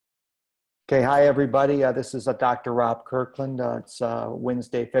Okay, hi everybody. This is Dr. Rob Kirkland. It's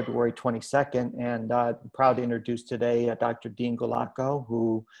Wednesday, February 22nd, and I'm proud to introduce today Dr. Dean Gualco,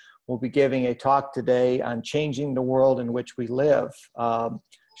 who will be giving a talk today on changing the world in which we live.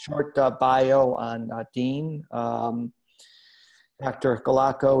 Short bio on Dean. Dr.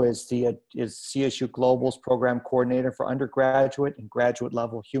 Gualco is CSU-Global's Program Coordinator for undergraduate and graduate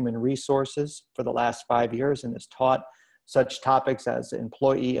level human resources for the last 5 years, and has taught such topics as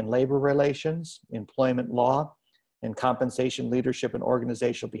employee and labor relations, employment law, and compensation, leadership, and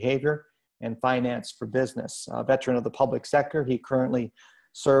organizational behavior, and finance for business. A veteran of the public sector, he currently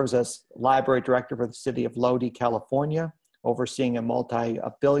serves as library director for the city of Lodi, California, overseeing a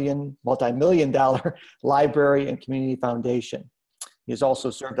multi-million dollar library and community foundation. He has also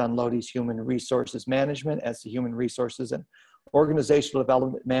served on Lodi's Human Resources Management as the Human Resources and Organizational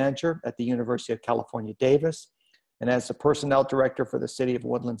Development Manager at the University of California, Davis, and as the Personnel Director for the City of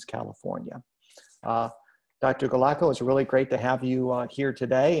Woodlands, California. Dr. Gualco, it's really great to have you here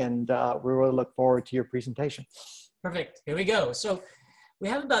today, and we really look forward to your presentation. Perfect. Here we go. So we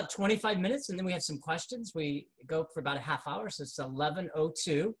have about 25 minutes, and then we have some questions. We go for about a half hour, so it's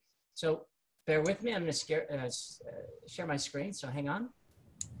 11:02. So bear with me. I'm going to share my screen, so hang on.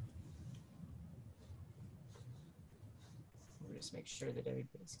 We'll just make sure that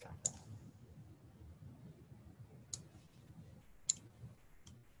everybody's got that.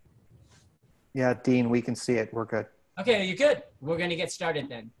 Yeah, Dean, we can see it. We're good. Okay, you're good. We're going to get started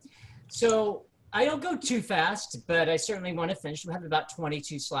then. So I don't go too fast, but I certainly want to finish. We have about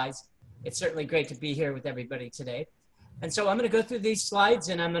 22 slides. It's certainly great to be here with everybody today. And so I'm going to go through these slides,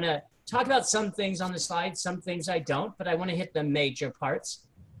 and I'm going to talk about some things on the slides, some things I don't, but I want to hit the major parts.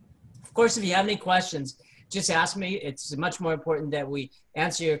 Of course, if you have any questions, just ask me. It's much more important that we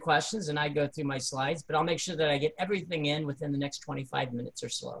answer your questions and I go through my slides, but I'll make sure that I get everything in within the next 25 minutes or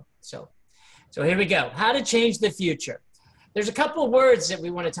so. So here we go. How to change the future. There's a couple of words that we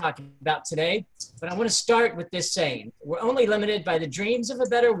want to talk about today, but I want to start with this saying: we're only limited by the dreams of a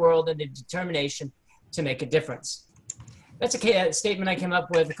better world and the determination to make a difference. That's a statement I came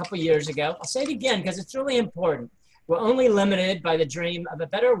up with a couple of years ago. I'll say it again because it's really important. We're only limited by the dream of a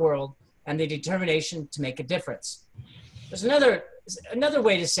better world and the determination to make a difference. There's another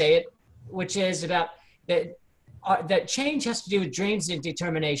way to say it, which is about that change has to do with dreams and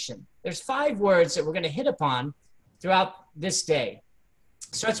determination. There's 5 words that we're going to hit upon throughout this day.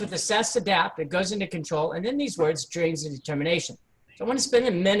 It starts with assess, adapt, it goes into control, and then these words, dreams and determination. So I want to spend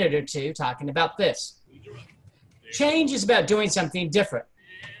a minute or two talking about this. Change is about doing something different.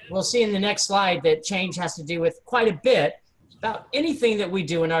 We'll see in the next slide that change has to do with quite a bit about anything that we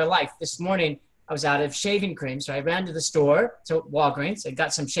do in our life. This morning, I was out of shaving cream, so I ran to the store, to Walgreens, I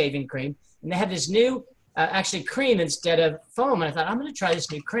got some shaving cream, and they had this new actually cream instead of foam. And I thought, I'm going to try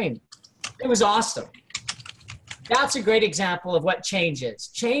this new cream. It was awesome. That's a great example of what change is.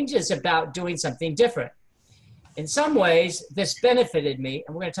 Change is about doing something different. In some ways, this benefited me,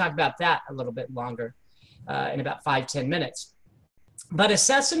 and we're going to talk about that a little bit longer in about 5-10 minutes. But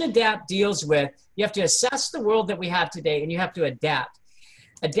assess and adapt deals with, you have to assess the world that we have today, and you have to adapt.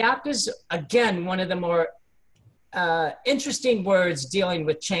 Adapt is, again, one of the more interesting words dealing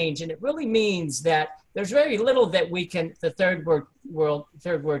with change, and it really means that there's very little that we can, the third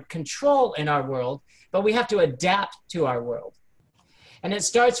word, control in our world, but we have to adapt to our world. And it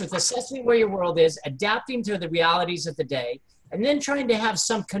starts with assessing where your world is, adapting to the realities of the day, and then trying to have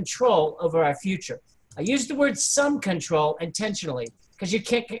some control over our future. I use the word some control intentionally because you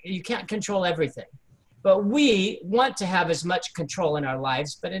can't control everything. But we want to have as much control in our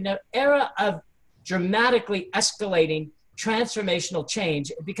lives, but in an era of dramatically escalating transformational change,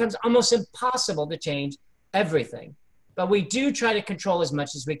 it becomes almost impossible to change everything. But we do try to control as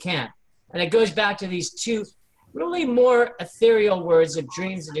much as we can. And it goes back to these 2 really more ethereal words of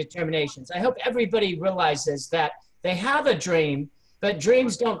dreams and determinations. I hope everybody realizes that they have a dream, but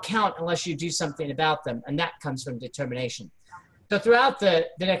dreams don't count unless you do something about them. And that comes from determination. So throughout the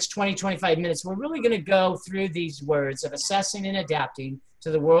next 20-25 minutes, we're really going to go through these words of assessing and adapting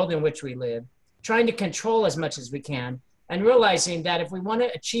to the world in which we live, trying to control as much as we can, and realizing that if we want to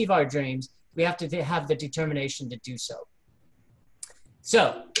achieve our dreams, we have to have the determination to do so.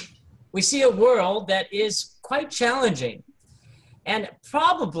 So we see a world that is quite challenging. And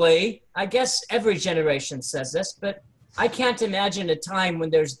probably, I guess every generation says this, but I can't imagine a time when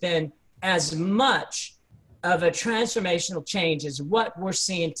there's been as much of a transformational change as what we're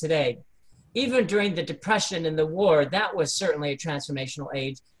seeing today. Even during the Depression and the war, that was certainly a transformational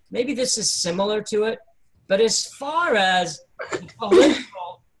age. Maybe this is similar to it, but as far as the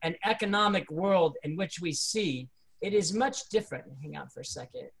political and economic world in which we see, it is much different. Hang on for a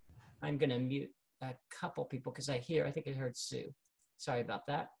second. I'm going to mute a couple people because I think I heard Sue. Sorry about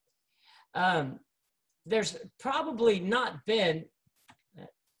that. There's probably not been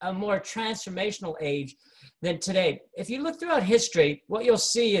a more transformational age than today. If you look throughout history, what you'll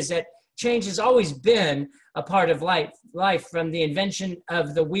see is that change has always been a part of life from the invention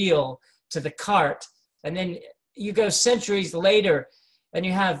of the wheel to the cart. And then you go centuries later and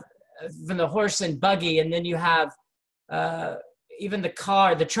you have from the horse and buggy, and then you have even the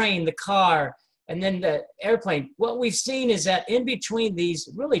car, the train, the car, and then the airplane. What we've seen is that in between these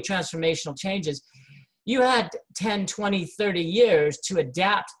really transformational changes, you had 10, 20, 30 years to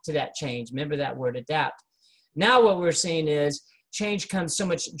adapt to that change. Remember that word, adapt. Now what we're seeing is change comes so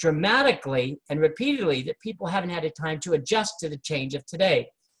much dramatically and repeatedly that people haven't had a time to adjust to the change of today.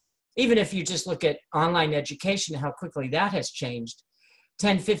 Even if you just look at online education, how quickly that has changed.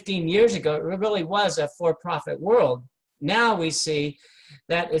 10, 15 years ago, it really was a for-profit world. Now we see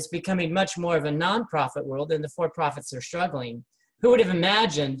that it's becoming much more of a non-profit world, and the for-profits are struggling. Who would have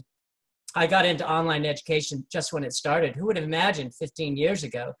imagined? I got into online education just when it started. Who would have imagined 15 years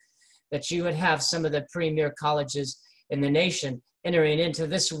ago that you would have some of the premier colleges in the nation entering into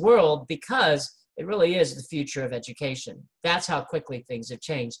this world, because it really is the future of education. That's how quickly things have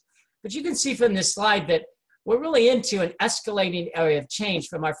changed. But you can see from this slide that we're really into an escalating area of change,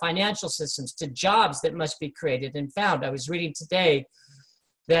 from our financial systems to jobs that must be created and found. I was reading today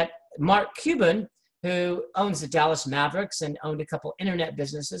that Mark Cuban, who owns the Dallas Mavericks and owned a couple internet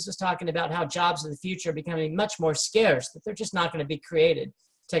businesses, was talking about how jobs in the future are becoming much more scarce, that they're just not going to be created.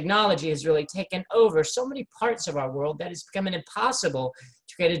 Technology has really taken over so many parts of our world that it's becoming impossible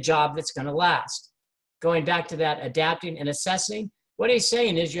to create a job that's going to last. Going back to that adapting and assessing, what he's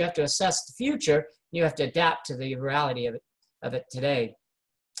saying is you have to assess the future, you have to adapt to the reality of it today.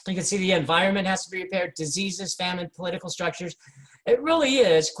 You can see the environment has to be repaired, diseases, famine, political structures. It really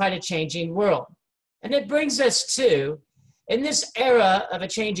is quite a changing world. And it brings us to, in this era of a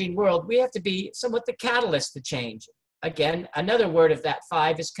changing world, we have to be somewhat the catalyst to change. Again, another word of that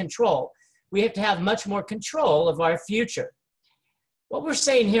 5 is control. We have to have much more control of our future. What we're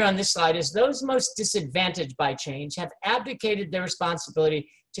saying here on this slide is those most disadvantaged by change have abdicated their responsibility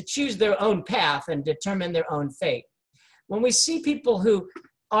to choose their own path and determine their own fate. When we see people who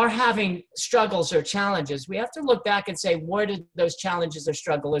are having struggles or challenges, we have to look back and say, where did those challenges or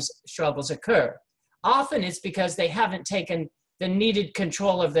struggles occur? Often it's because they haven't taken the needed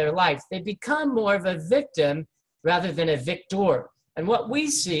control of their life. They become more of a victim rather than a victor. And what we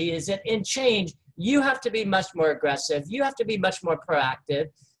see is that in change, you have to be much more aggressive. You have to be much more proactive.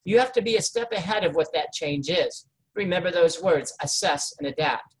 You have to be a step ahead of what that change is. Remember those words, assess and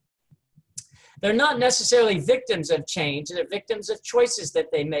adapt. They're not necessarily victims of change. They're victims of choices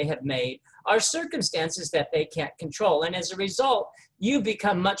that they may have made, or circumstances that they can't control. And as a result, you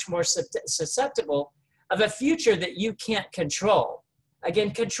become much more susceptible of a future that you can't control.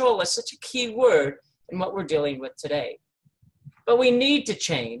 Again, control is such a key word in what we're dealing with today. But we need to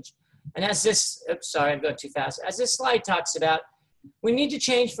change. And as this, sorry, I'm going too fast. As this slide talks about, we need to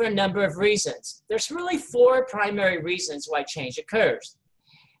change for a number of reasons. There's really 4 primary reasons why change occurs.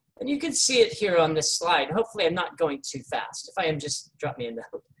 And you can see it here on this slide. Hopefully I'm not going too fast. If I am, just drop me a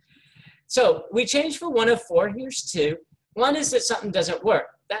note. So we change for one of 4. Here's 2. One is that something doesn't work.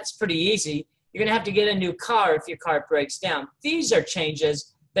 That's pretty easy. You're going to have to get a new car if your car breaks down. These are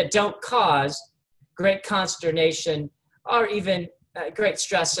changes that don't cause great consternation or even great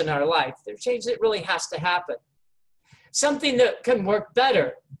stress in our life. They're changes that really has to happen. Something that can work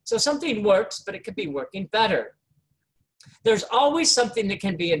better. So something works, but it could be working better. There's always something that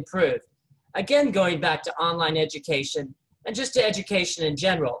can be improved. Again, going back to online education and just to education in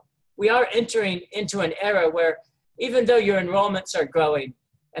general, we are entering into an era where even though your enrollments are growing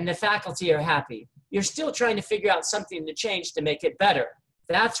and the faculty are happy, you're still trying to figure out something to change to make it better.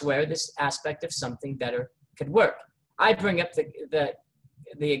 That's where this aspect of something better could work. I bring up the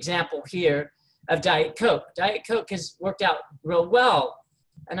example here of Diet Coke. Diet Coke has worked out real well,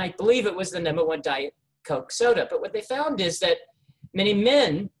 and I believe it was the #1 Diet Coke soda. But what they found is that many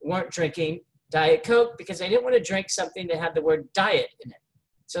men weren't drinking Diet Coke because they didn't want to drink something that had the word diet in it.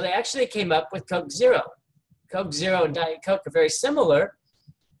 So they actually came up with Coke Zero. Coke Zero and Diet Coke are very similar,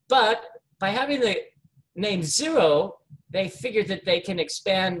 but by having the name Zero, they figured that they can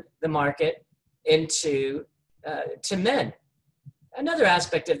expand the market into to men. Another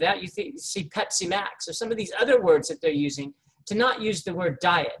aspect of that, you see Pepsi Max or some of these other words that they're using to not use the word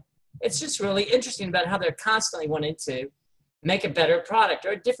diet. It's just really interesting about how they're constantly wanting to make a better product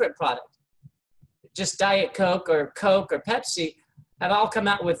or a different product. Just Diet Coke or Pepsi have all come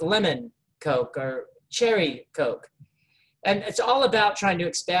out with lemon Coke or cherry Coke. And it's all about trying to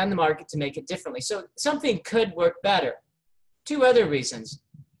expand the market to make it differently. So something could work better. Two other reasons.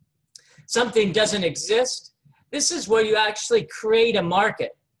 Something doesn't exist. This is where you actually create a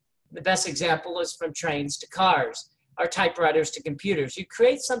market. The best example is from trains to cars, or typewriters to computers. You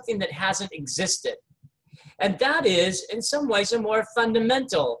create something that hasn't existed. And that is, in some ways, a more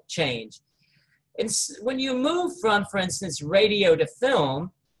fundamental change. And when you move from, for instance, radio to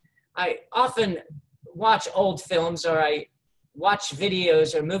film, I often watch old films, or I watch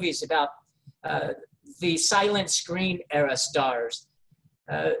videos or movies about the silent screen era stars,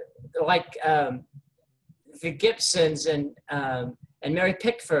 like the Gibsons and Mary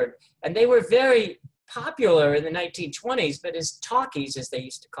Pickford. And they were very popular in the 1920s, but as talkies, as they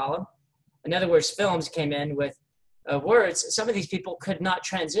used to call them. In other words, films came in with words. Some of these people could not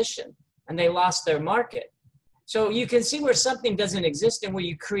transition, and they lost their market. So you can see where something doesn't exist, and where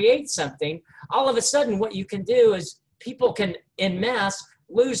you create something, all of a sudden what you can do is people can, en masse,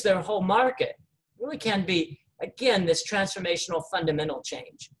 lose their whole market. It really can be, again, this transformational fundamental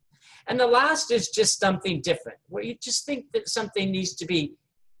change. And the last is just something different, where you just think that something needs to be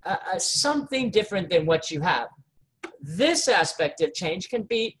something different than what you have. This aspect of change can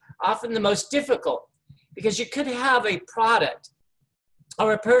be often the most difficult, because you could have a product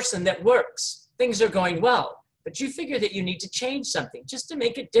or a person that works. Things are going well, but you figure that you need to change something just to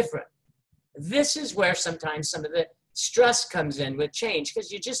make it different. This is where sometimes some of the stress comes in with change,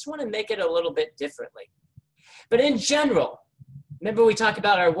 because you just want to make it a little bit differently. But in general, remember we talk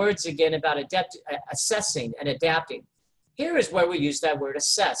about our words again about assessing and adapting. Here is where we use that word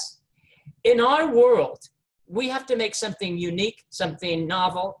assess. In our world, we have to make something unique, something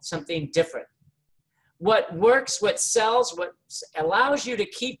novel, something different. What works, what sells, what allows you to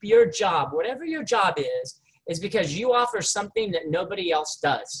keep your job, whatever your job is because you offer something that nobody else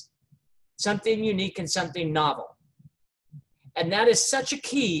does. Something unique and something novel. And that is such a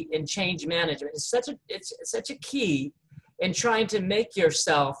key in change management. It's such a key in trying to make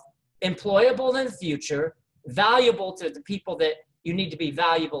yourself employable in the future, valuable to the people that you need to be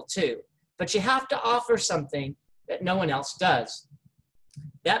valuable to. But you have to offer something that no one else does.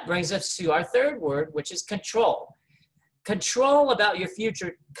 That brings us to our third word, which is control. Control about your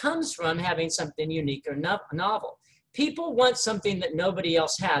future comes from having something unique or novel. People want something that nobody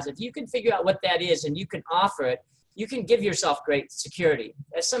else has. If you can figure out what that is and you can offer it, you can give yourself great security.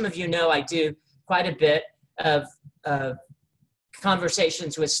 As some of you know, I do quite a bit of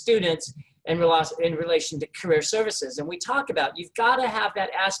conversations with students in relation to career services. And we talk about, you've got to have that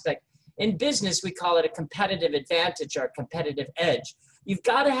aspect. In business, we call it a competitive advantage or competitive edge. You've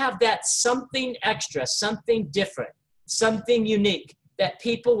got to have that something extra, something different, something unique that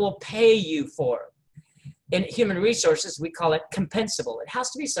people will pay you for. In human resources, we call it compensable. It has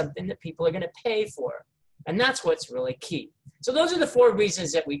to be something that people are going to pay for. And that's what's really key. So those are the 4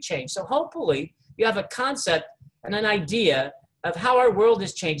 reasons that we change. So hopefully you have a concept and an idea of how our world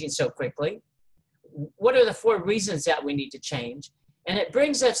is changing so quickly. What are the 4 reasons that we need to change? And it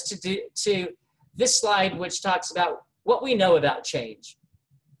brings us to this slide, which talks about what we know about change.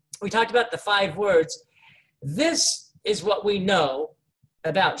 We talked about the 5 words. This is what we know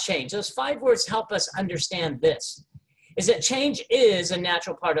about change. Those 5 words help us understand this, is that change is a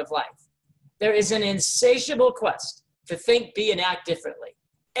natural part of life. There is an insatiable quest to think, be, and act differently.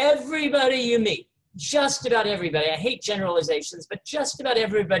 Everybody you meet, just about everybody, I hate generalizations, but just about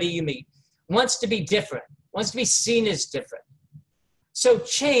everybody you meet wants to be different, wants to be seen as different. So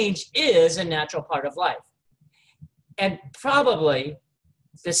change is a natural part of life. And probably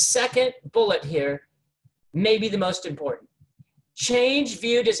the second bullet here may be the most important. Change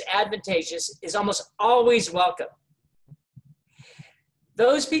viewed as advantageous is almost always welcome.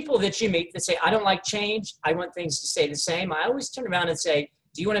 Those people that you meet that say, I don't like change, I want things to stay the same, I always turn around and say,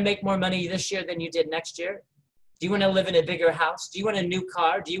 do you want to make more money this year than you did next year? Do you want to live in a bigger house? Do you want a new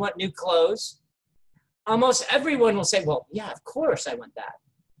car? Do you want new clothes? Almost everyone will say, well, yeah, of course I want that.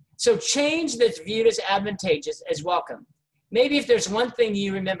 So change that's viewed as advantageous is welcome. Maybe if there's one thing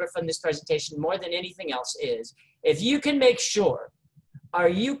you remember from this presentation more than anything else is, if you can make sure, or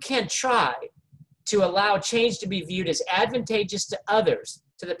you can try to allow change to be viewed as advantageous to others,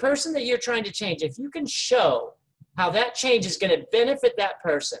 to the person that you're trying to change, if you can show how that change is going to benefit that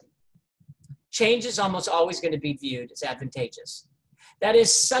person, change is almost always going to be viewed as advantageous. That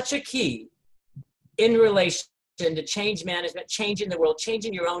is such a key in relation to change management, changing the world,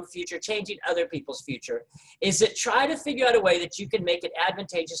 changing your own future, changing other people's future, is that try to figure out a way that you can make it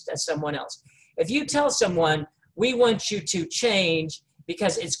advantageous to someone else. If you tell someone, we want you to change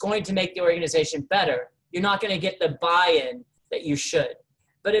because it's going to make the organization better, you're not going to get the buy-in that you should.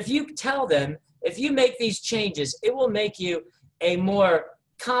 But if you tell them, If you make these changes, it will make you a more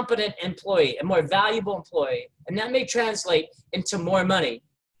competent employee, a more valuable employee, and that may translate into more money.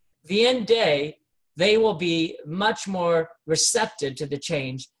 The end day, they will be much more receptive to the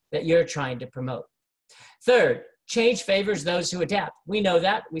change that you're trying to promote. Third, change favors those who adapt. We know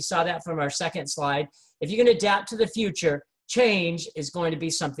that. We saw that from our second slide. If you're going to adapt to the future, change is going to be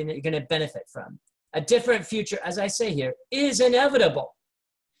something that you're going to benefit from. A different future, as I say here, is inevitable.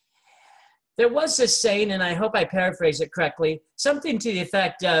 There was this saying, and I hope I paraphrase it correctly, something to the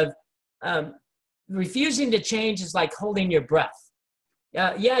effect of refusing to change is like holding your breath.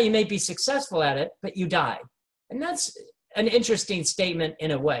 Yeah, you may be successful at it, but you die. And that's an interesting statement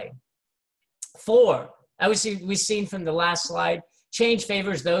in a way. 4, we've seen from the last slide, change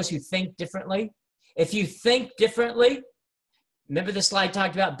favors those who think differently. If you think differently, remember the slide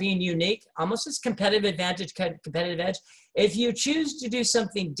talked about being unique, almost as competitive advantage, competitive edge. If you choose to do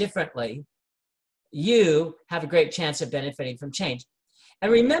something differently, you have a great chance of benefiting from change.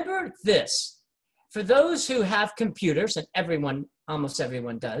 And remember this, for those who have computers, and everyone, almost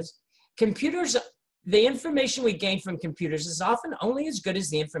everyone does, computers, the information we gain from computers is often only as good as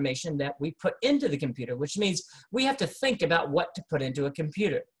the information that we put into the computer, which means we have to think about what to put into a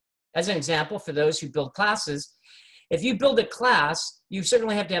computer. As an example, for those who build classes, if you build a class, you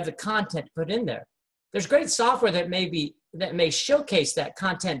certainly have to have the content put in there. There's great software that may showcase that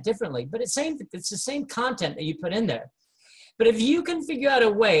content differently, but it's the same content that you put in there. But if you can figure out a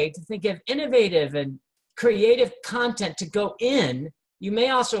way to think of innovative and creative content to go in, you may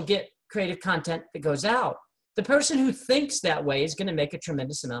also get creative content that goes out. The person who thinks that way is going to make a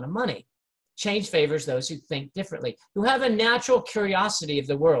tremendous amount of money. Change favors those who think differently, who have a natural curiosity of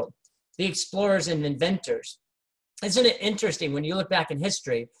the world, the explorers and inventors. Isn't it interesting when you look back in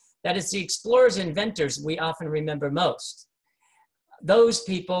history that it's the explorers and inventors we often remember most? Those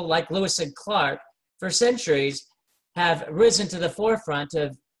people, like Lewis and Clark, for centuries have risen to the forefront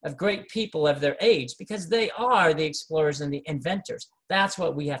of great people of their age because they are the explorers and the inventors. That's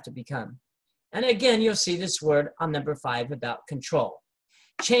what we have to become. And again, you'll see this word on number 5 about control.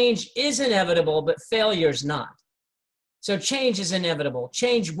 Change is inevitable, but failure is not. So change is inevitable.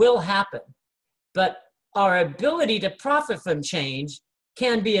 Change will happen. But our ability to profit from change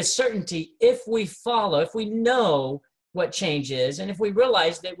can be a certainty if we know what change is, and if we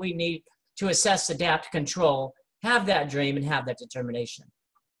realize that we need to assess, adapt, control, have that dream, and have that determination.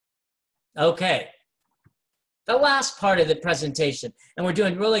 Okay, the last part of the presentation, and we're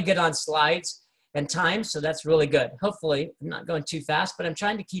doing really good on slides and time, so that's really good. Hopefully, I'm not going too fast, but I'm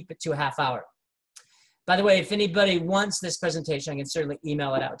trying to keep it to a half hour. By the way, if anybody wants this presentation, I can certainly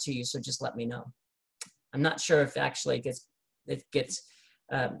email it out to you, so just let me know. I'm not sure if actually it gets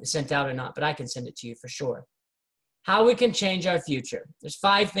sent out or not, but I can send it to you for sure. How we can change our future. There's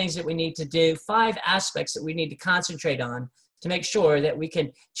 5 things that we need to do, 5 aspects that we need to concentrate on to make sure that we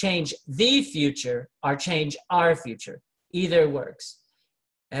can change the future or change our future. Either works.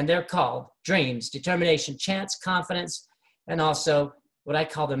 And they're called dreams, determination, chance, confidence, and also what I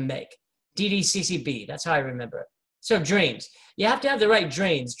call the make. DDCCB, that's how I remember it. So dreams. You have to have the right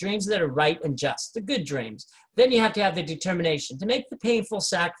dreams that are right and just, the good dreams. Then you have to have the determination to make the painful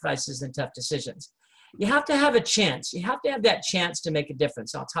sacrifices and tough decisions. You have to have a chance. You have to have that chance to make a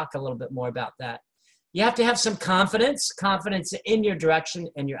difference. I'll talk a little bit more about that. You have to have some confidence in your direction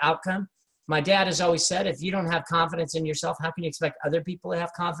and your outcome. My dad has always said, if you don't have confidence in yourself, how can you expect other people to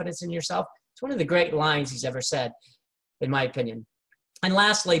have confidence in yourself? It's one of the great lines he's ever said, in my opinion. And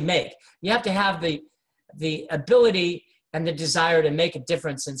lastly, make. You have to have the ability and the desire to make a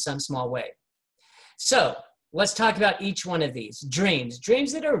difference in some small way. So let's talk about each one of these. Dreams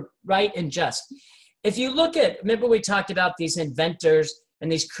that are right and just. If you look at, remember we talked about these inventors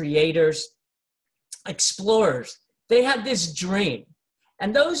and these creators, explorers, they had this dream.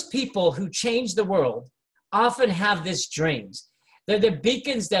 And those people who change the world often have this dreams. They're the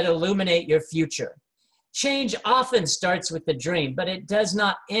beacons that illuminate your future. Change often starts with the dream, but it does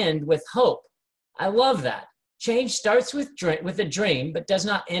not end with hope. I love that. Change starts with a dream, but does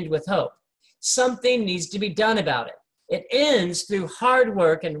not end with hope. Something needs to be done about it. It ends through hard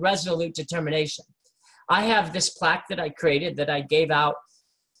work and resolute determination. I have this plaque that I created that I gave out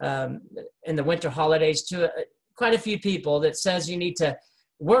in the winter holidays to quite a few people that says you need to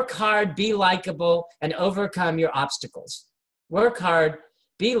work hard, be likable, and overcome your obstacles. Work hard,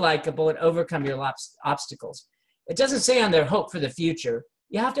 be likable, and overcome your obstacles. It doesn't say on there hope for the future.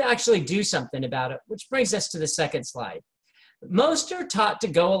 You have to actually do something about it, which brings us to the second slide. Most are taught to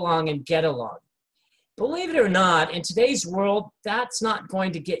go along and get along. Believe it or not, in today's world, that's not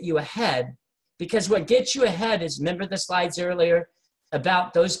going to get you ahead, because what gets you ahead is, remember the slides earlier,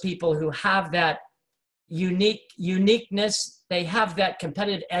 about those people who have that uniqueness. They have that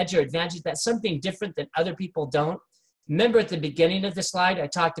competitive edge or advantage, that's something different that other people don't. Remember at the beginning of the slide, I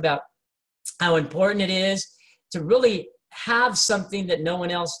talked about how important it is to really have something that no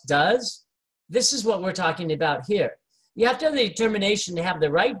one else does. This is what we're talking about here. You have to have the determination to have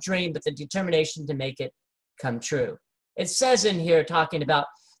the right dream, but the determination to make it come true. It says in here, talking about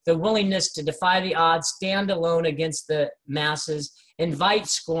the willingness to defy the odds, stand alone against the masses, invite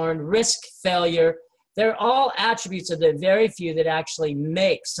scorn, risk failure. They're all attributes of the very few that actually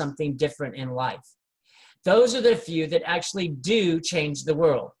make something different in life. Those are the few that actually do change the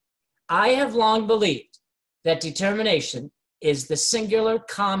world. I have long believed that determination is the singular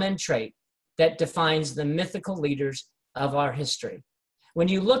common trait that defines the mythical leaders of our history. When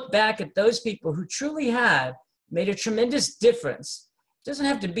you look back at those people who truly have made a tremendous difference, it doesn't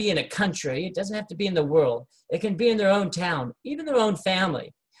have to be in a country, it doesn't have to be in the world, it can be in their own town, even their own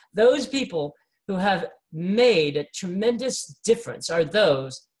family. Those people who have made a tremendous difference are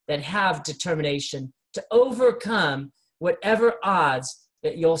those that have determination to overcome whatever odds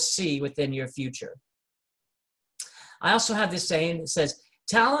that you'll see within your future. I also have this saying that says,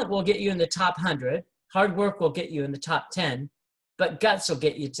 talent will get you in the top 100, hard work will get you in the top 10, but guts will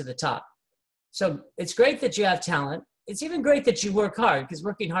get you to the top. So it's great that you have talent. It's even great that you work hard, because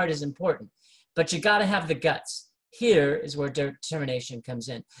working hard is important, but you got to have the guts. Here is where determination comes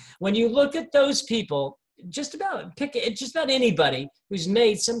in. When you look at those people, just about anybody who's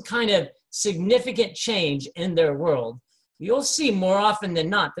made some kind of significant change in their world, you'll see more often than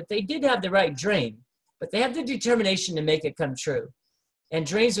not that they did have the right dream, but they have the determination to make it come true. And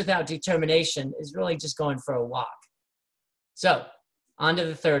dreams without determination is really just going for a walk. So, on to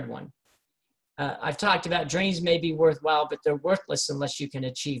the third one. I've talked about dreams may be worthwhile, but they're worthless unless you can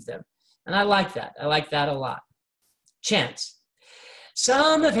achieve them. And I like that. I like that a lot. Chance.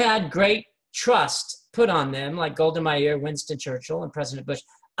 Some have had great trust put on them, like Golda Meir, Winston Churchill, and President Bush.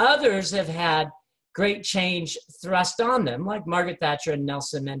 Others have had great change thrust on them, like Margaret Thatcher and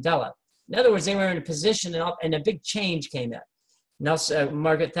Nelson Mandela. In other words, they were in a position and a big change came in.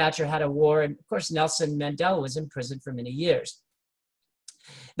 Margaret Thatcher had a war, and of course, Nelson Mandela was in prison for many years.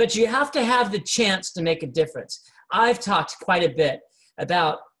 But you have to have the chance to make a difference. I've talked quite a bit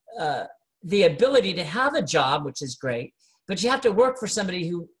about the ability to have a job, which is great, but you have to work for somebody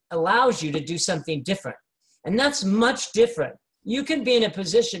who allows you to do something different. And that's much different. You can be in a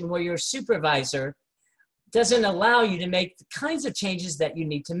position where your supervisor doesn't allow you to make the kinds of changes that you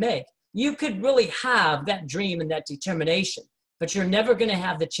need to make. You could really have that dream and that determination, but you're never going to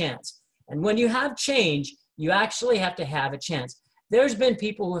have the chance. And when you have change, you actually have to have a chance. There's been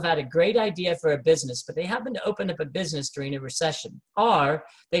people who have had a great idea for a business, but they happened to open up a business during a recession, or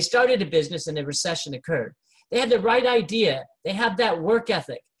they started a business and a recession occurred. They had the right idea. They had that work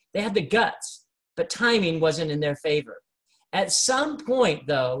ethic. They had the guts, but timing wasn't in their favor. At some point,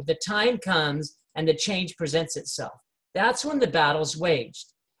 though, the time comes and the change presents itself. That's when the battle's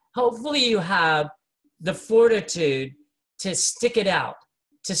waged. Hopefully you have the fortitude to stick it out,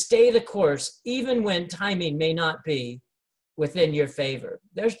 to stay the course, even when timing may not be within your favor.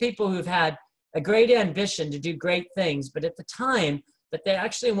 There's people who've had a great ambition to do great things, but at the time that they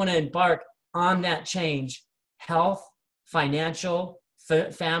actually want to embark on that change, health, financial,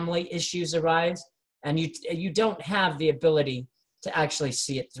 family issues arise, and you don't have the ability to actually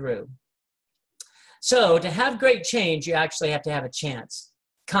see it through. So to have great change, you actually have to have a chance.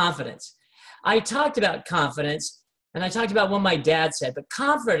 Confidence. I talked about confidence, and I talked about what my dad said, but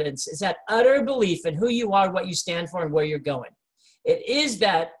confidence is that utter belief in who you are, what you stand for, and where you're going. It is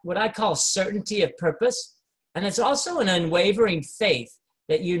that what I call certainty of purpose, and it's also an unwavering faith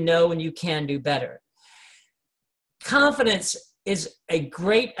that you know and you can do better. Confidence is a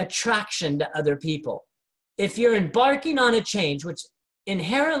great attraction to other people. If you're embarking on a change, which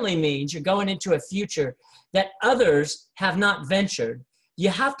inherently means you're going into a future that others have not ventured, you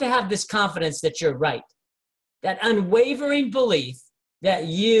have to have this confidence that you're right. That unwavering belief that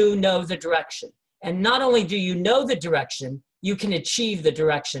you know the direction. And not only do you know the direction, you can achieve the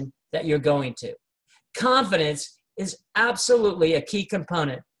direction that you're going to. Confidence is absolutely a key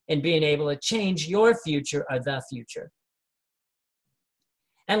component in being able to change your future or the future.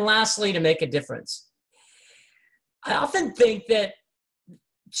 And lastly, to make a difference. I often think that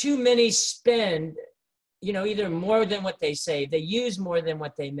too many spend, either more than what they save, they use more than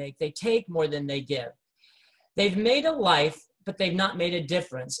what they make, they take more than they give. They've made a life, but they've not made a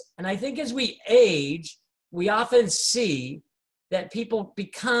difference. And I think as we age, we often see that people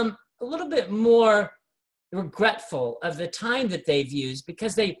become a little bit more regretful of the time that they've used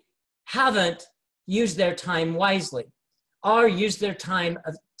because they haven't used their time wisely. or use their time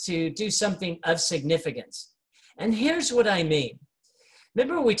to do something of significance. And here's what I mean.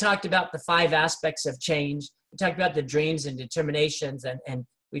 Remember we talked about the 5 aspects of change. We talked about the dreams and determinations, and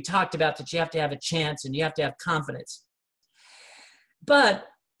we talked about that you have to have a chance and you have to have confidence. But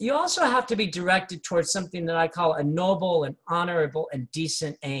you also have to be directed towards something that I call a noble and honorable and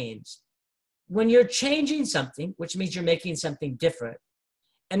decent aims. When you're changing something, which means you're making something different,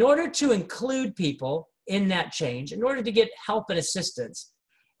 in order to include people in that change, in order to get help and assistance,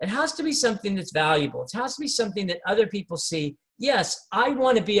 it has to be something that's valuable. It has to be something that other people see, yes, I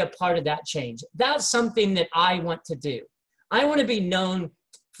want to be a part of that change. That's something that I want to do. I want to be known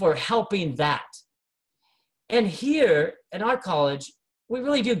for helping that. And here at our college, we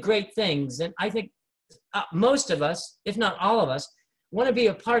really do great things. And I think most of us, if not all of us, want to be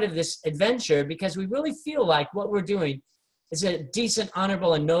a part of this adventure because we really feel like what we're doing is a decent,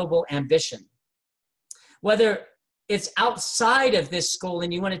 honorable, and noble ambition. Whether it's outside of this school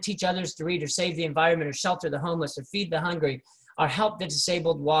and you want to teach others to read or save the environment or shelter the homeless or feed the hungry or help the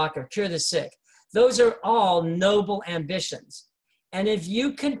disabled walk or cure the sick, those are all noble ambitions. And if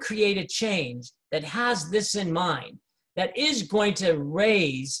you can create a change that has this in mind, that is going to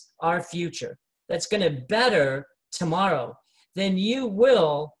raise our future, that's going to better tomorrow, then you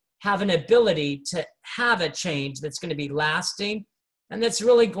will have an ability to have a change that's going to be lasting. And that's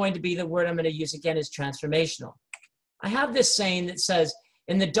really going to be the word I'm going to use again is transformational. I have this saying that says,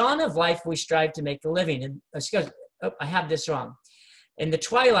 in the dawn of life, we strive to make a living. And I have this wrong. In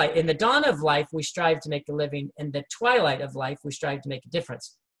the dawn of life, we strive to make a living. In the twilight of life, we strive to make a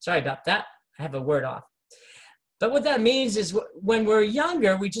difference. Sorry about that. I have a word off. But what that means is when we're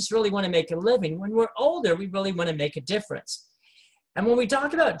younger, we just really want to make a living. When we're older, we really want to make a difference. And when we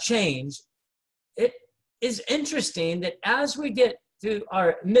talk about change, it is interesting that as we get through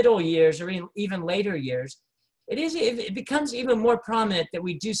our middle years or even later years, it becomes even more prominent that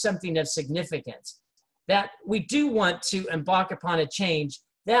we do something of significance, that we do want to embark upon a change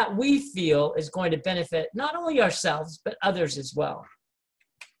that we feel is going to benefit not only ourselves, but others as well.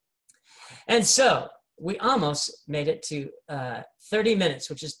 And so we almost made it to 30 minutes,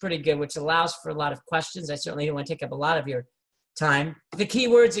 which is pretty good, which allows for a lot of questions. I certainly don't want to take up a lot of your time. The key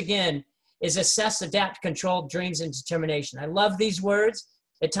words again is assess, adapt, control, dreams, and determination. I love these words.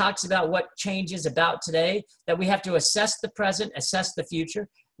 It talks about what change is about today, that we have to assess the present, assess the future.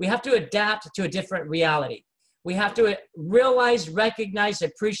 We have to adapt to a different reality. We have to realize, recognize,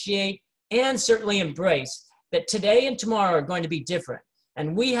 appreciate, and certainly embrace that today and tomorrow are going to be different.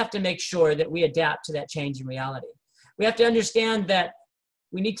 And we have to make sure that we adapt to that change in reality. We have to understand that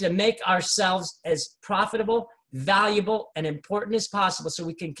we need to make ourselves as profitable, valuable, and important as possible so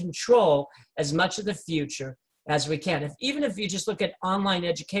we can control as much of the future as we can. Even if you just look at online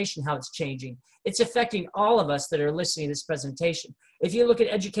education, how it's changing, it's affecting all of us that are listening to this presentation. If you look at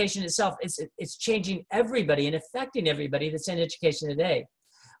education itself, it's changing everybody and affecting everybody that's in education today.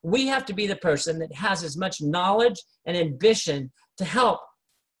 We have to be the person that has as much knowledge and ambition to help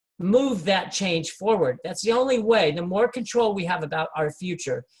move that change forward. That's the only way. The more control we have about our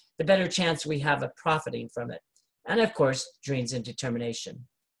future, the better chance we have of profiting from it. And of course, dreams and determination.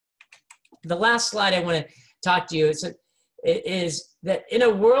 The last slide I want to talk to you is that in a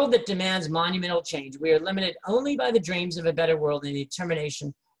world that demands monumental change, we are limited only by the dreams of a better world and the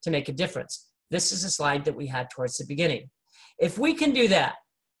determination to make a difference. This is a slide that we had towards the beginning. If we can do that,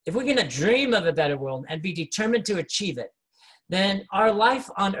 if we can dream of a better world and be determined to achieve it, then our life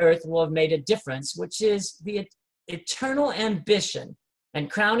on earth will have made a difference, which is the eternal ambition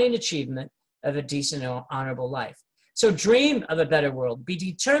and crowning achievement of a decent and honorable life. So dream of a better world, be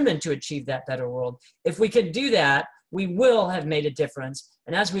determined to achieve that better world. If we can do that, we will have made a difference.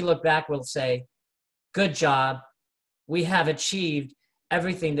 And as we look back, we'll say, good job. We have achieved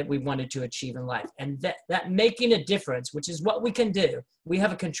everything that we wanted to achieve in life. And that making a difference, which is what we can do, we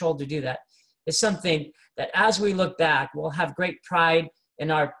have a control to do that, is something that as we look back, we'll have great pride in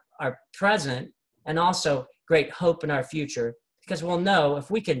our present and also great hope in our future, because we'll know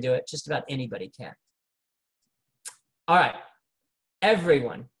if we can do it, just about anybody can. All right,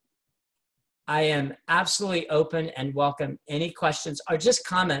 everyone, I am absolutely open and welcome any questions or just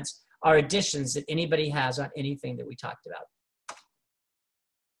comments or additions that anybody has on anything that we talked about.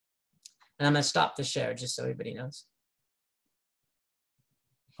 And I'm going to stop the share just so everybody knows.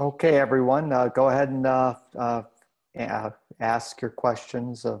 Okay, everyone, go ahead and ask your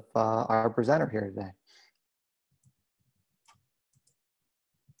questions of our presenter here today.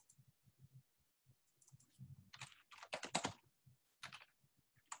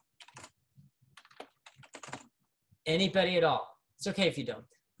 Anybody at all. It's okay if you don't.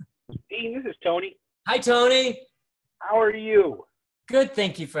 Dean, this is Tony. Hi, Tony. How are you? Good,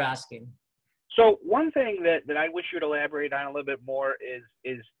 thank you for asking. So one thing that I wish you'd elaborate on a little bit more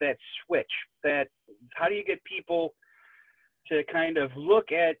is that switch. That how do you get people to kind of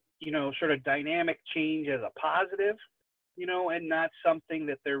look at, sort of dynamic change as a positive, and not something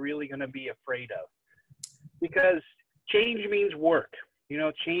that they're really going to be afraid of? Because change means work.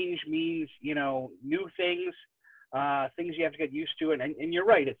 Change means, new things, things you have to get used to. And you're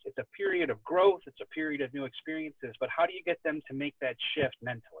right, it's a period of growth. It's a period of new experiences. But how do you get them to make that shift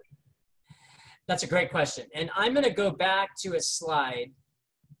mentally? That's a great question. And I'm going to go back to a slide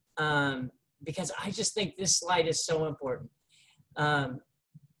because I just think this slide is so important. I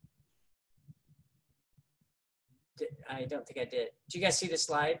don't think I did. Do you guys see the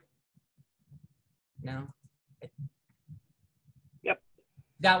slide? No? Yep.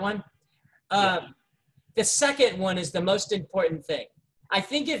 That one? Yes. The second one is the most important thing. I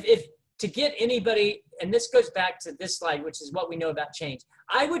think if to get anybody, and this goes back to this slide, which is what we know about change,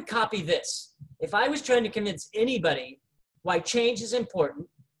 I would copy this. If I was trying to convince anybody why change is important,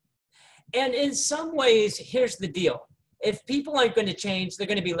 and in some ways, here's the deal. If people aren't going to change, they're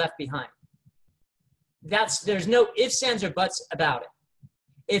going to be left behind. There's no ifs, ands, or buts about it.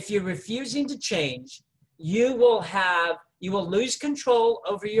 If you're refusing to change, you will lose control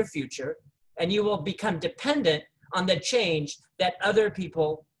over your future, and you will become dependent on the change that other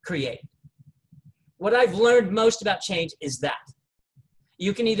people create. What I've learned most about change is that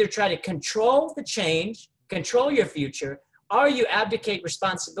you can either try to control the change, control your future, or you abdicate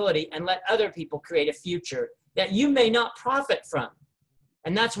responsibility and let other people create a future that you may not profit from.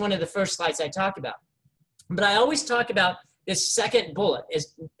 And that's one of the first slides I talked about. But I always talk about this second bullet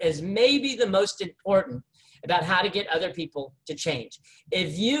as maybe the most important about how to get other people to change.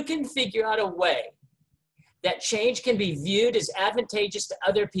 If you can figure out a way that change can be viewed as advantageous to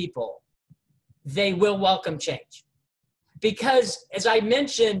other people, they will welcome change. Because as I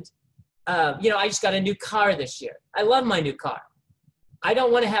mentioned, I just got a new car this year. I love my new car. I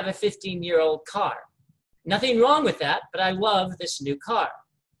don't want to have a 15-year-old car. Nothing wrong with that, but I love this new car.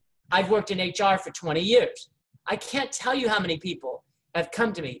 I've worked in HR for 20 years. I can't tell you how many people have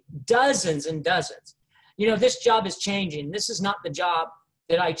come to me, dozens and dozens. This job is changing. This is not the job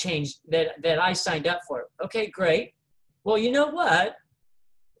that I changed, that I signed up for. Okay, great. Well, you know what?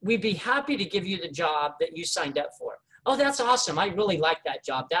 We'd be happy to give you the job that you signed up for. Oh, that's awesome. I really like that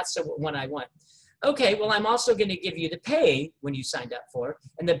job. That's the one I want. Okay, well, I'm also going to give you the pay when you signed up for,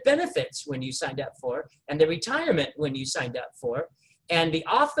 and the benefits when you signed up for, and the retirement when you signed up for, and the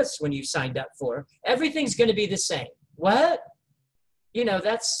office when you signed up for. Everything's going to be the same. What?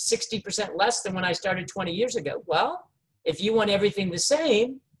 That's 60% less than when I started 20 years ago. Well, if you want everything the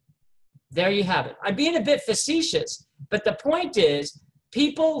same, there you have it. I'm being a bit facetious, but the point is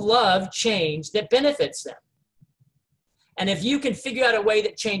people love change that benefits them. And if you can figure out a way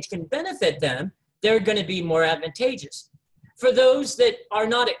that change can benefit them, they're going to be more advantageous. For those that are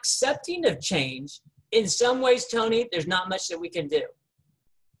not accepting of change, in some ways, Tony, there's not much that we can do.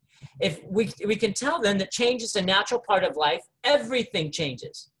 If we can tell them that change is a natural part of life, everything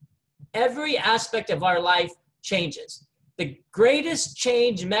changes. Every aspect of our life changes. The greatest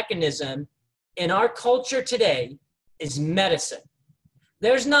change mechanism in our culture today is medicine.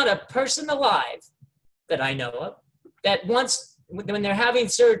 There's not a person alive that I know of that wants, when they're having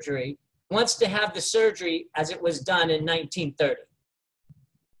surgery, wants to have the surgery as it was done in 1930.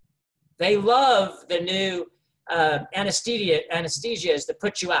 They love the new anesthesias that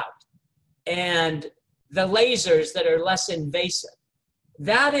put you out and the lasers that are less invasive.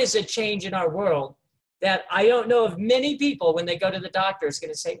 That is a change in our world that I don't know of many people when they go to the doctor is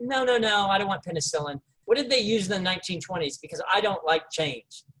going to say, no, I don't want penicillin. What did they use in the 1920s? Because I don't like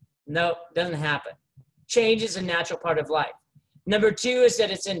change. No, doesn't happen. Change is a natural part of life. Number two is that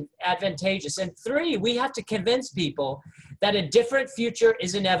it's advantageous. And three, we have to convince people that a different future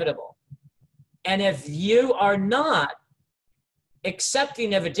is inevitable. And if you are not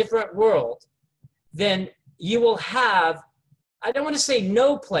accepting of a different world, then you will have, I don't want to say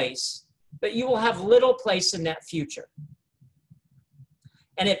no place, but you will have little place in that future.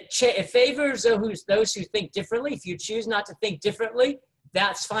 And it favors those who think differently. If you choose not to think differently,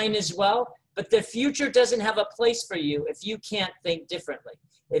 that's fine as well. But the future doesn't have a place for you if you can't think differently.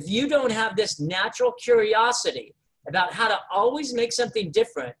 If you don't have this natural curiosity about how to always make something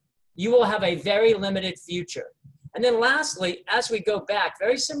different, you will have a very limited future. And then lastly, as we go back,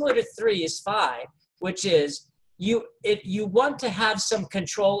 very similar to 3 is 5, which is you want to have some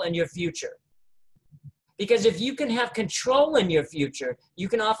control in your future. Because if you can have control in your future, you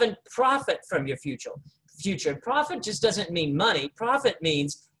can often profit from your future. Profit just doesn't mean money. Profit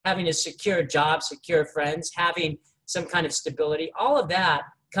means having a secure job, secure friends, having some kind of stability. All of that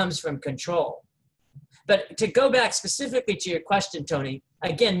comes from control. But to go back specifically to your question, Tony,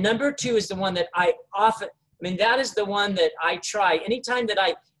 again, number 2 is the one that that is the one that I try. Anytime that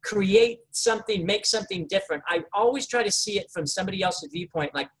I create something, make something different, I always try to see it from somebody else's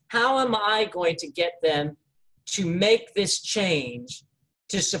viewpoint. Like, how am I going to get them to make this change,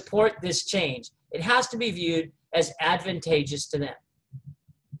 to support this change? It has to be viewed as advantageous to them.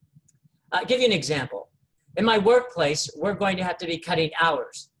 I'll give you an example. In my workplace, we're going to have to be cutting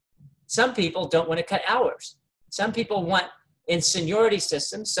hours. Some people don't want to cut hours. Some people want in seniority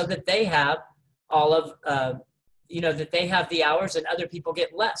systems so that they have all of, that they have the hours and other people get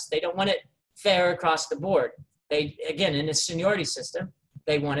less. They don't want it fair across the board. They, again, in a seniority system,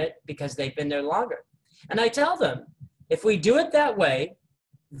 they want it because they've been there longer. And I tell them, if we do it that way,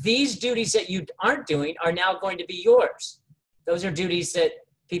 these duties that you aren't doing are now going to be yours. Those are duties that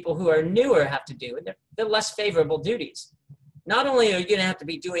people who are newer have to do, and they're less favorable duties. Not only are you going to have to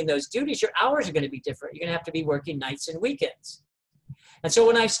be doing those duties, your hours are going to be different. You're going to have to be working nights and weekends. And so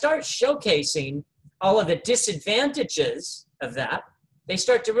when I start showcasing all of the disadvantages of that, they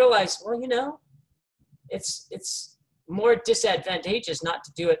start to realize, well, it's more disadvantageous not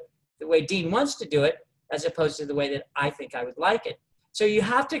to do it the way Dean wants to do it, as opposed to the way that I think I would like it. So you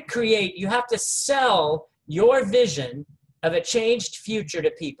have to sell your vision of a changed future to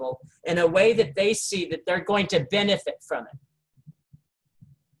people in a way that they see that they're going to benefit from it.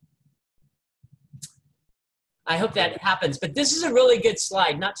 I hope that happens. But this is a really good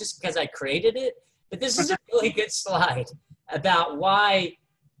slide, not just because I created it, but this is a really good slide about why,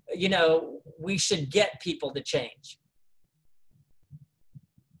 we should get people to change.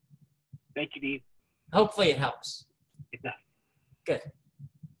 Thank you, Dean. Hopefully it helps. It does. Good.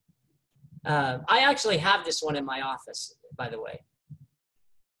 I actually have this one in my office, by the way.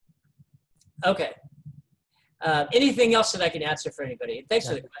 Okay. Anything else that I can answer for anybody? Thanks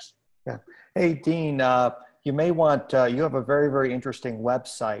for the question. Yeah. Hey, Dean, you may want, you have a very, very interesting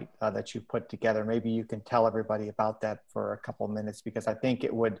website that you put together. Maybe you can tell everybody about that for a couple of minutes, because I think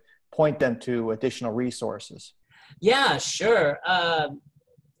it would point them to additional resources. Yeah, sure. I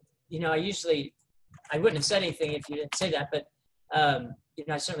wouldn't have said anything if you didn't say that, but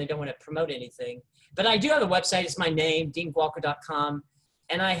I certainly don't want to promote anything. But I do have a website. It's my name, deangualco.com.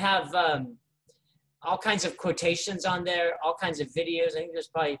 And I have all kinds of quotations on there, all kinds of videos. I think there's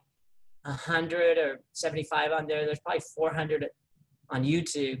probably 100 or 75 on there. There's probably 400 on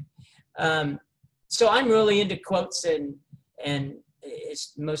YouTube. So I'm really into quotes, and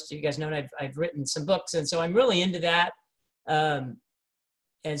it's, most of you guys know, I've written some books, and so I'm really into that.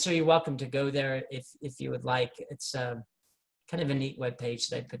 And so you're welcome to go there if you would like. It's kind of a neat web page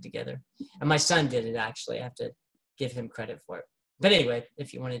that I put together. And my son did it, actually. I have to give him credit for it. But anyway,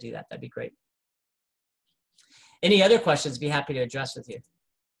 if you want to do that, that'd be great. Any other questions, be happy to address with you.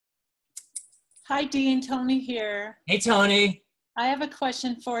 Hi, Dean. Tony here. Hey, Tony. I have a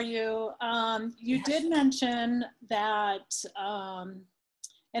question for you. You did mention that,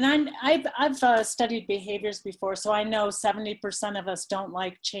 and I've studied behaviors before, so I know 70% of us don't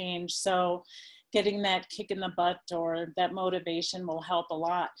like change. So getting that kick in the butt or that motivation will help a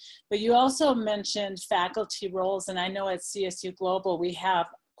lot. But you also mentioned faculty roles, and I know at CSU Global we have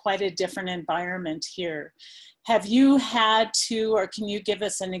quite a different environment here. Have you had to, or can you give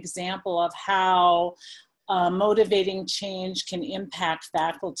us an example of how motivating change can impact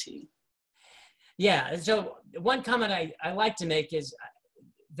faculty? Yeah, so one comment I like to make is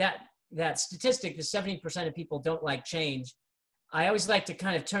that statistic, the 70% of people don't like change. I always like to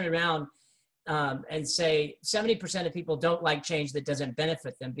kind of turn around and say 70% of people don't like change that doesn't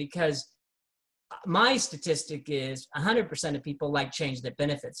benefit them, because my statistic is 100% of people like change that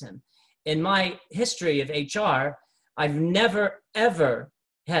benefits them. In my history of HR, I've never, ever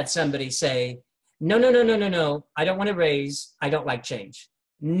had somebody say, no, I don't want to raise, I don't like change.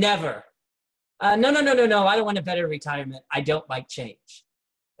 Never. No, I don't want a better retirement, I don't like change.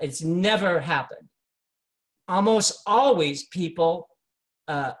 It's never happened. Almost always people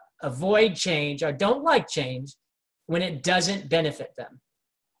avoid change or don't like change when it doesn't benefit them.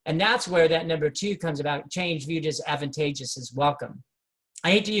 And that's where that number 2 comes about. Change viewed as advantageous is welcome.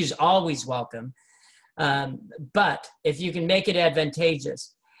 I hate to use always welcome, but if you can make it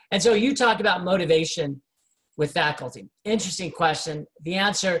advantageous. And so you talk about motivation with faculty. Interesting question. The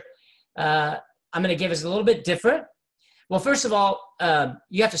answer I'm going to give is a little bit different. Well, first of all,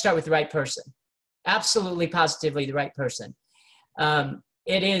 you have to start with the right person. Absolutely, positively the right person.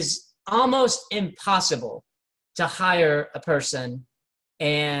 It is almost impossible to hire a person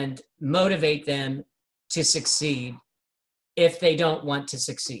and motivate them to succeed if they don't want to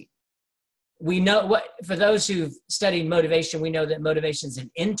succeed. we know what, for those who've studied motivation, we know that motivation is an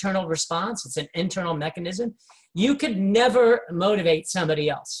internal response. It's an internal mechanism. You could never motivate somebody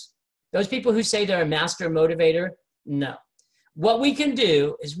else. Those people who say they're a master motivator, no. What we can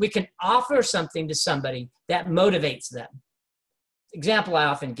do is we can offer something to somebody that motivates them. Example I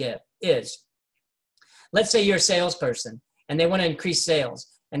often give is, let's say you're a salesperson and they want to increase sales,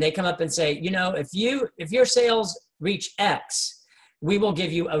 and they come up and say, you know, if your sales reach X, we will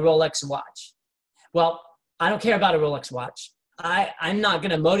give you a Rolex watch. Well, I don't care about a Rolex watch. I'm not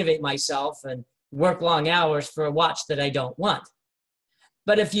going to motivate myself and work long hours for a watch that I don't want.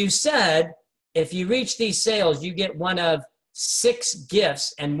 But if you said, if you reach these sales, you get one of 6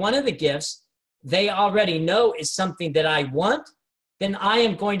 gifts, and one of the gifts they already know is something that I want, then I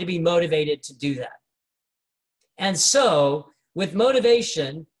am going to be motivated to do that. And so with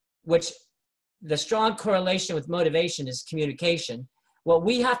motivation, which the strong correlation with motivation is communication, what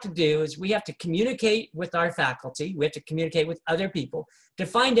we have to do is we have to communicate with our faculty, we have to communicate with other people to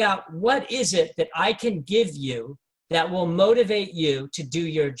find out what is it that I can give you that will motivate you to do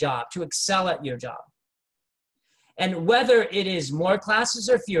your job, to excel at your job. And whether it is more classes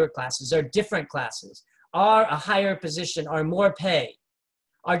or fewer classes or different classes, or a higher position or more pay,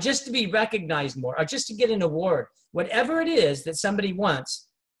 or just to be recognized more, or just to get an award, whatever it is that somebody wants,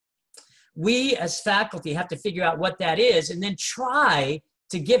 we as faculty have to figure out what that is and then try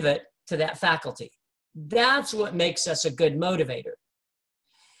to give it to that faculty. That's what makes us a good motivator.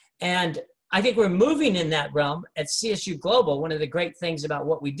 And I think we're moving in that realm at CSU Global. One of the great things about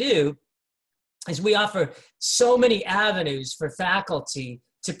what we do is we offer so many avenues for faculty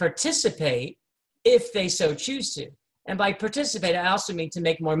to participate if they so choose to. And by participate, I also mean to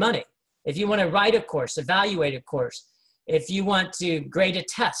make more money. If you want to write a course, evaluate a course, if you want to grade a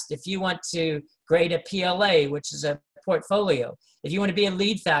test, if you want to grade a PLA, which is a portfolio, if you want to be a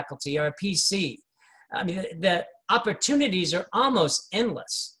lead faculty or a PC, I mean, the opportunities are almost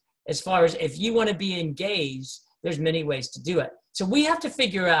endless. As far as if you want to be engaged, there's many ways to do it. So we have to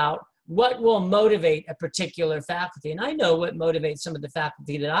figure out what will motivate a particular faculty. And I know what motivates some of the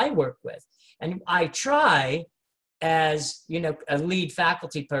faculty that I work with. And I try, as you know, a lead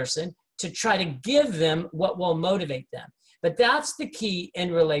faculty person, to try to give them what will motivate them. But that's the key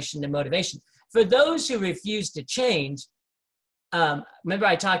in relation to motivation. For those who refuse to change, remember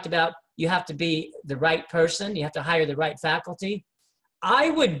I talked about you have to be the right person, you have to hire the right faculty. I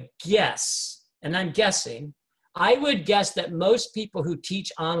would guess, and I'm guessing, I would guess that most people who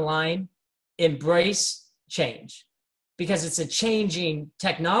teach online embrace change because it's a changing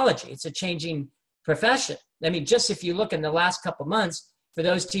technology, it's a changing profession. I mean, just if you look in the last couple months, for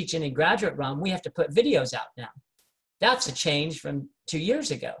those teaching in graduate realm, we have to put videos out now. That's a change from 2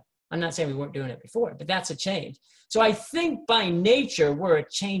 years ago. I'm not saying we weren't doing it before, but that's a change. So I think by nature, we're a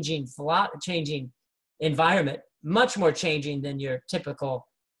changing environment, much more changing than your typical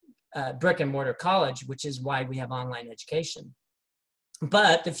brick and mortar college, which is why we have online education.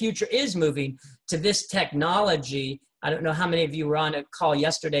 But the future is moving to this technology. I don't know how many of you were on a call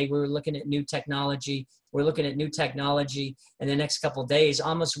yesterday. We were looking at new technology. We're looking at new technology in the next couple of days,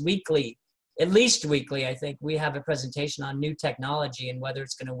 almost weekly, at least weekly, I think. We have a presentation on new technology and whether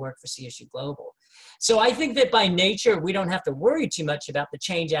it's going to work for CSU Global. So I think that by nature, we don't have to worry too much about the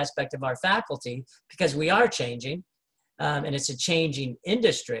change aspect of our faculty because we are changing and it's a changing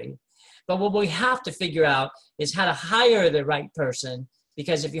industry. But what we have to figure out is how to hire the right person,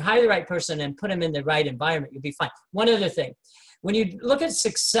 because if you hire the right person and put them in the right environment, you'll be fine. One other thing, when you look at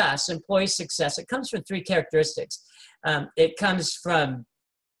success, employee success, it comes from 3 characteristics. It comes from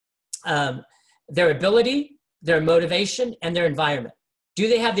their ability, their motivation, and their environment. Do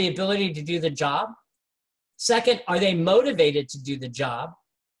they have the ability to do the job? Second, are they motivated to do the job?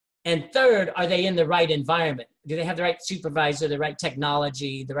 And third, are they in the right environment? Do they have the right supervisor, the right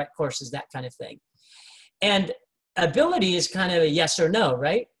technology, the right courses, that kind of thing? And ability is kind of a yes or no,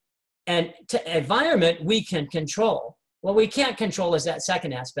 right? And environment, we can control. What we can't control is that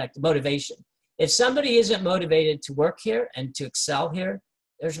second aspect, motivation. If somebody isn't motivated to work here and to excel here,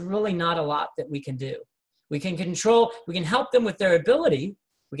 there's really not a lot that we can do. We can control, we can help them with their ability,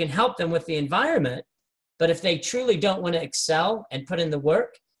 we can help them with the environment, but if they truly don't want to excel and put in the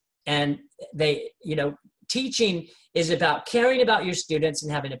work, and they, you know, teaching is about caring about your students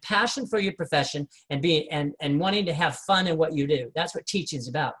and having a passion for your profession and being and wanting to have fun in what you do. That's what teaching is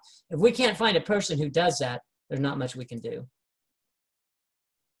about. If we can't find a person who does that, there's not much we can do.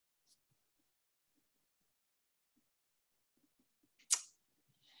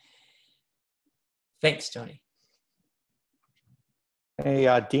 Thanks, Tony.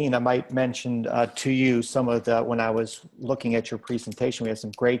 Hey, Dean, I might mention to you some of the, when I was looking at your presentation, we have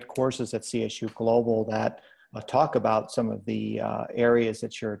some great courses at CSU Global that talk about some of the areas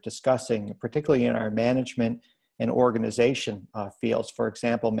that you're discussing, particularly in our management and organization fields. For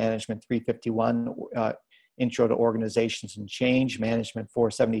example, Management 351, Intro to Organizations and Change, Management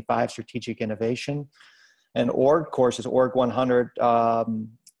 475, Strategic Innovation, and org courses, Org 100,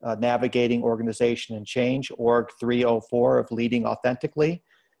 Navigating Organization and Change, Org 304 of Leading Authentically,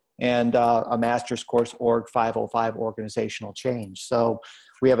 and a master's course, Org 505, Organizational Change. So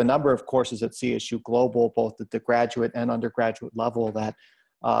we have a number of courses at CSU Global, both at the graduate and undergraduate level, that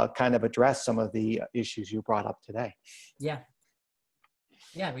kind of address some of the issues you brought up today. Yeah.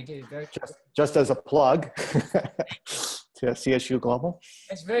 Yeah, we do. Very just as a plug to CSU Global.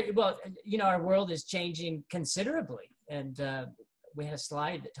 It's very, well, you know, our world is changing considerably, and we had a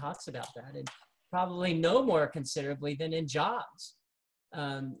slide that talks about that, and probably no more considerably than in jobs.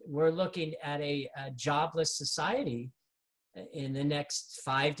 We're looking at a jobless society in the next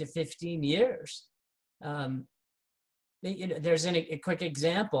 5 to 15 years. You know, there's a quick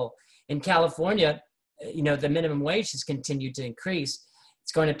example. In California, you know, the minimum wage has continued to increase.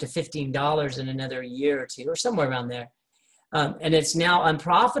 It's going up to $15 in another year or two, or somewhere around there. And it's now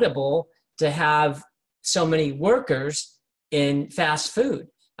unprofitable to have so many workers in fast food.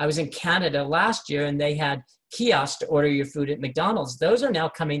 I was in Canada last year, and they had kiosks to order your food at McDonald's. Those are now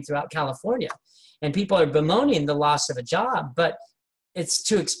coming throughout California. And people are bemoaning the loss of a job, but it's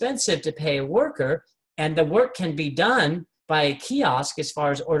too expensive to pay a worker, and the work can be done by a kiosk as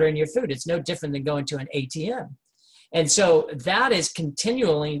far as ordering your food. It's no different than going to an ATM. And so that is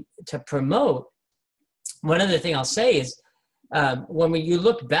continuing to promote. One other thing I'll say is when you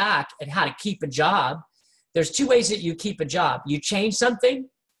look back at how to keep a job, there's 2 ways that you keep a job. You change something,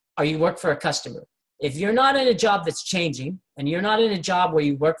 or you work for a customer. If you're not in a job that's changing, and you're not in a job where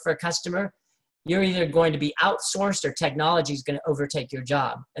you work for a customer, you're either going to be outsourced or technology is going to overtake your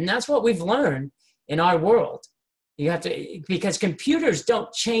job. And that's what we've learned in our world. You have to, because computers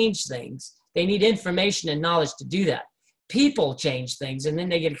don't change things. They need information and knowledge to do that. People change things, and then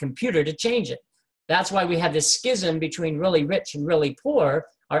they get a computer to change it. That's why we have this schism between really rich and really poor,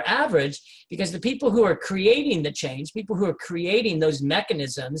 our average, because the people who are creating the change, people who are creating those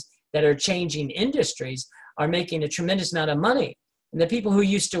mechanisms that are changing industries, are making a tremendous amount of money. And the people who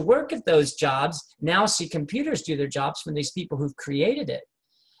used to work at those jobs now see computers do their jobs from these people who've created it.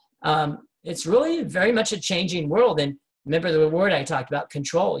 It's really very much a changing world. And remember the word I talked about,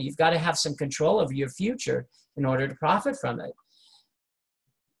 control. You've got to have some control over your future in order to profit from it.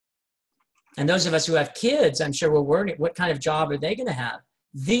 And those of us who have kids, I'm sure we're worried, what kind of job are they going to have?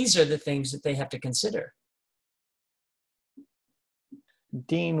 These are the things that they have to consider.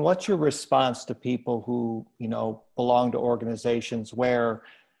 Dean, what's your response to people who, you know, belong to organizations where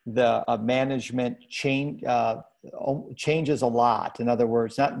the management changes a lot? In other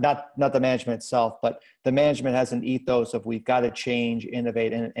words, not the management itself, but the management has an ethos of we've got to change,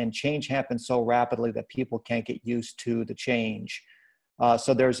 innovate, and change happens so rapidly that people can't get used to the change.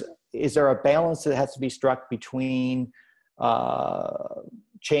 So is there a balance that has to be struck between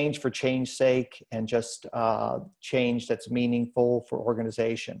change for change's sake and just change that's meaningful for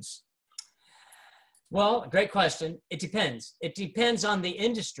organizations? Well, great question. It depends. It depends on the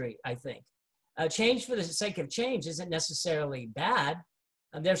industry, I think. Change for the sake of change isn't necessarily bad.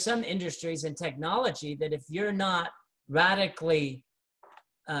 There's some industries in technology that if you're not radically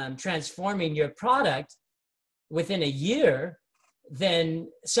transforming your product within a year, then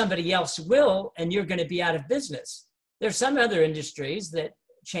somebody else will, and you're going to be out of business. There's some other industries that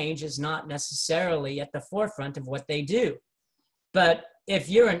change is not necessarily at the forefront of what they do. But if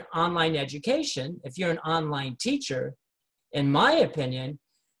you're in online education, if you're an online teacher, in my opinion,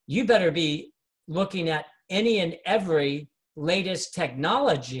 you better be looking at any and every latest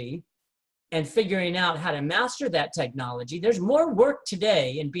technology and figuring out how to master that technology. There's more work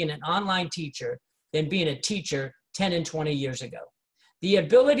today in being an online teacher than being a teacher 10 and 20 years ago. The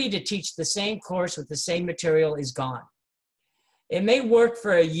ability to teach the same course with the same material is gone. It may work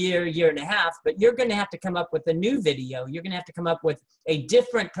for a year, year and a half, but you're going to have to come up with a new video. You're going to have to come up with a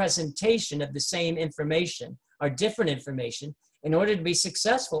different presentation of the same information or different information in order to be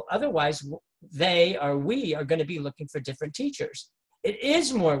successful. Otherwise, they or we are going to be looking for different teachers. It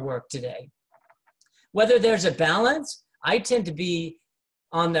is more work today. Whether there's a balance, I tend to be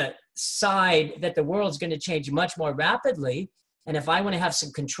on the side that the world's going to change much more rapidly. And if I want to have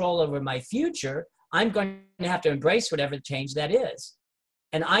some control over my future, I'm going to have to embrace whatever change that is.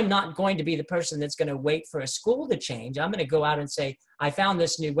 And I'm not going to be the person that's going to wait for a school to change. I'm going to go out and say, I found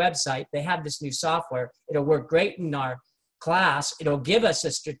this new website. They have this new software. It'll work great in our class, it'll give us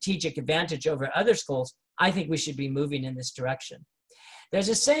a strategic advantage over other schools. I think we should be moving in this direction. There's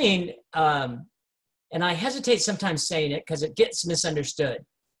a saying, and I hesitate sometimes saying it because it gets misunderstood,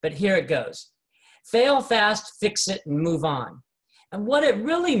 but here it goes. Fail fast, fix it, and move on. And what it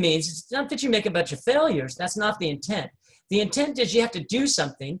really means is not that you make a bunch of failures. That's not the intent. The intent is you have to do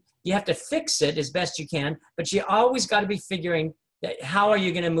something. You have to fix it as best you can, but you always got to be figuring that how are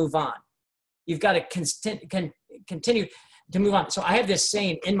you going to move on? You've got to continue to move on. So I have this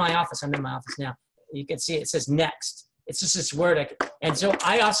saying in my office. I'm in my office now. You can see it says next. It's just this word. And so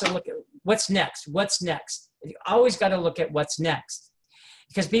I also look at what's next. What's next? You always got to look at what's next.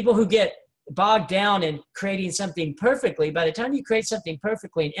 Because people who get bogged down in creating something perfectly, by the time you create something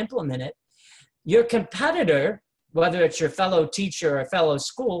perfectly and implement it, your competitor, whether it's your fellow teacher or fellow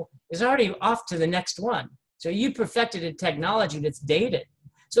school, is already off to the next one. So you perfected a technology that's dated.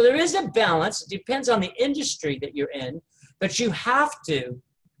 So there is a balance. It depends on the industry that you're in, but you have to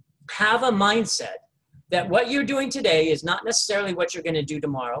have a mindset that what you're doing today is not necessarily what you're going to do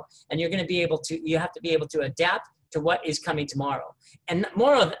tomorrow, and you're going to be able to, you have to be able to adapt to what is coming tomorrow. And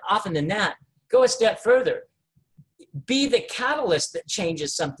more often than that, go a step further. Be the catalyst that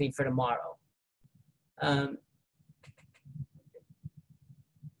changes something for tomorrow.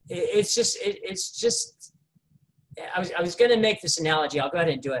 It's just, I was going to make this analogy. I'll go ahead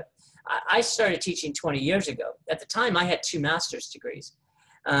and do it. I started teaching 20 years ago. At the time, I had 2 master's degrees,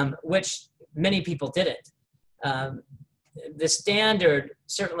 which many people didn't. The standard,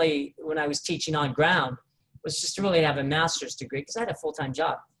 certainly when I was teaching on ground, was just to really have a master's degree because I had a full-time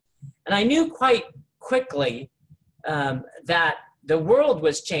job. And I knew quite quickly that the world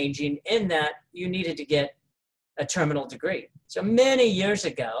was changing in that you needed to get a terminal degree. So many years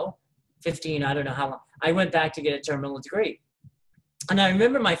ago, 15, I don't know how long, I went back to get a terminal degree. And I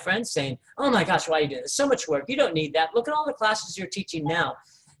remember my friends saying, oh my gosh, why are you doing this? So much work. You don't need that. Look at all the classes you're teaching now.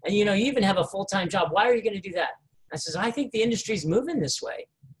 And you even have a full-time job. Why are you going to do that? I says, I think the industry's moving this way.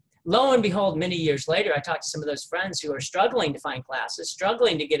 Lo and behold, many years later, I talked to some of those friends who are struggling to find classes,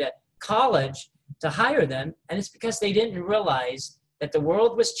 struggling to get a college to hire them. And it's because they didn't realize that the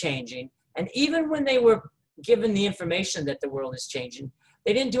world was changing. And even when they were given the information that the world is changing,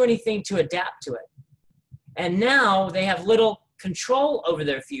 they didn't do anything to adapt to it. And now they have little control over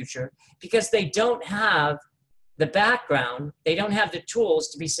their future because they don't have the background, they don't have the tools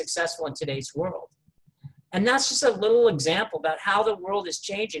to be successful in today's world. And that's just a little example about how the world is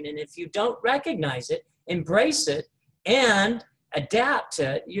changing. And if you don't recognize it, embrace it, and adapt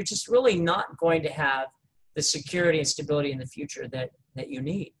to it, you're just really not going to have the security and stability in the future that you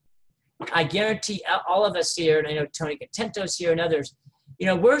need. I guarantee all of us here, and I know Tony Contento's here and others,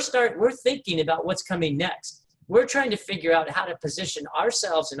 we're thinking about what's coming next. We're trying to figure out how to position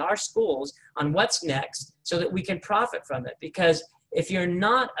ourselves and our schools on what's next so that we can profit from it. Because if you're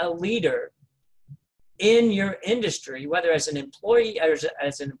not a leader in your industry, whether as an employee or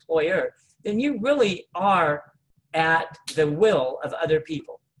as an employer, then you really are at the will of other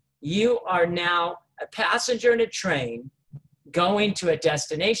people. You are now a passenger in a train going to a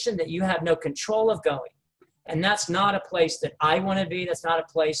destination that you have no control of going. And that's not a place that I want to be. That's not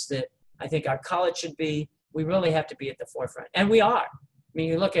a place that I think our college should be. We really have to be at the forefront. And we are. I mean,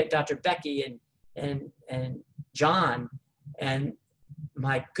 you look at Dr. Becky and John, and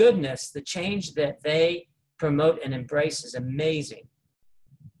my goodness, the change that they promote and embrace is amazing.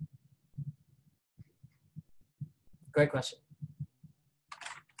 Great question.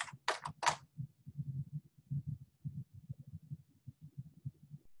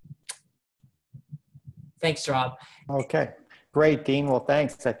 Thanks, Rob. Okay, great, Dean. Well,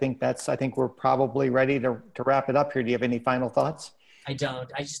 thanks. I think we're probably ready to wrap it up here. Do you have any final thoughts? I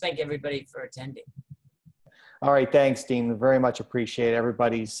don't. I just thank everybody for attending. All right, thanks, Dean. We very much appreciate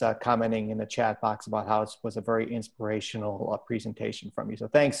everybody's commenting in the chat box about how it was a very inspirational presentation from you. So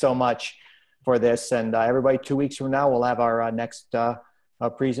thanks so much for this. And everybody, 2 weeks from now, we'll have our next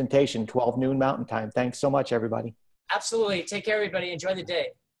presentation, 12 noon Mountain Time. Thanks so much, everybody. Absolutely. Take care, everybody. Enjoy the day.